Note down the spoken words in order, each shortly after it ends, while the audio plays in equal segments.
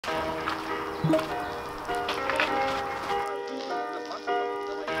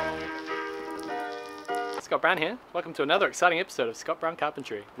Scott Brown here. Welcome to another exciting episode of Scott Brown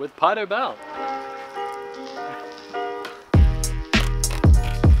Carpentry with Pido Bell.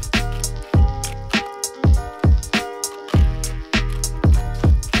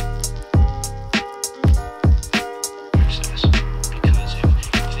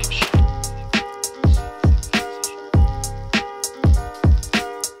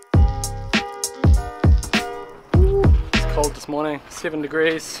 It's cold this morning, 7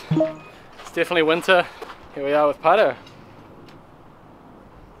 degrees. It's definitely winter. Here we are with Pido.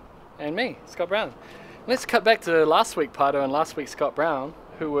 And me, Scott Brown. Let's cut back to last week Pido and last week Scott Brown,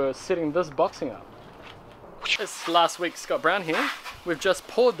 who were setting this boxing up. It's last week Scott Brown here. We've just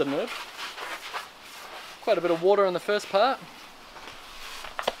poured the nib. Quite a bit of water in the first part.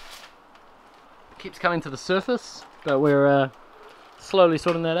 Keeps coming to the surface, but we're slowly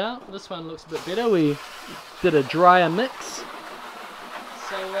sorting that out. This one looks a bit better. We did a drier mix.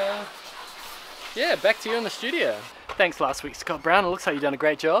 So yeah, back to you in the studio. Thanks last week, Scott Brown. It looks like you've done a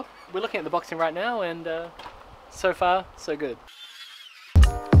great job. We're looking at the boxing right now, and so far, so good.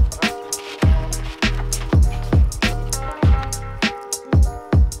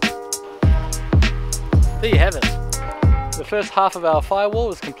 There you have it. The first half of our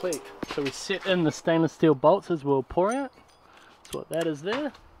firewall is complete. So we set in the stainless steel bolts as we're pouring it. That's what that is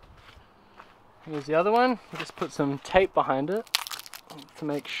there. Here's the other one. We just put some tape behind it to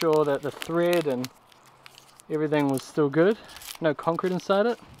make sure that the thread and everything was still good. No concrete inside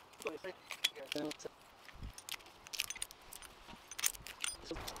it.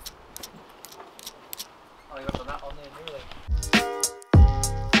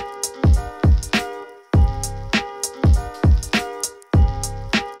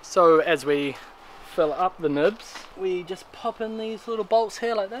 So as we fill up the nibs, we just pop in these little bolts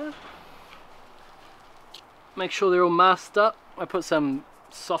here like that. Make sure they're all masked up. I put some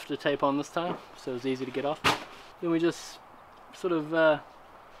softer tape on this time, so it's easy to get off. Then we just sort of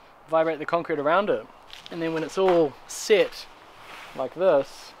vibrate the concrete around it. And then when it's all set like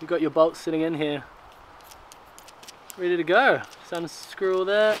this, you've got your bolts sitting in here, ready to go. So unscrew all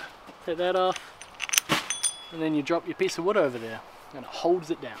that, take that off, and then you drop your piece of wood over there, and it holds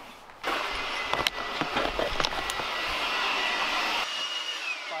it down.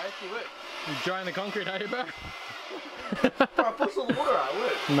 You're drying the concrete, are you, bro? I pushed all the water out, it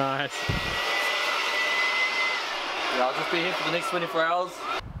worked. Nice. Yeah, I'll just be here for the next 24 hours.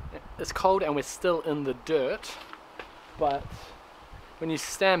 It's cold and we're still in the dirt, but when you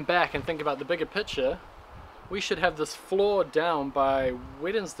stand back and think about the bigger picture, we should have this floor down by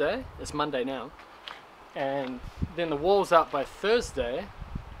Wednesday. It's Monday now. And then the walls up by Thursday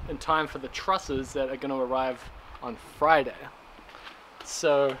in time for the trusses that are going to arrive on Friday.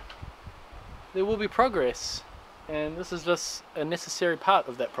 So there will be progress, and this is just a necessary part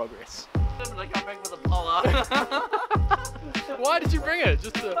of that progress. I come back with a blower. Why did you bring it?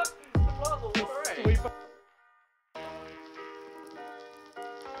 Just to...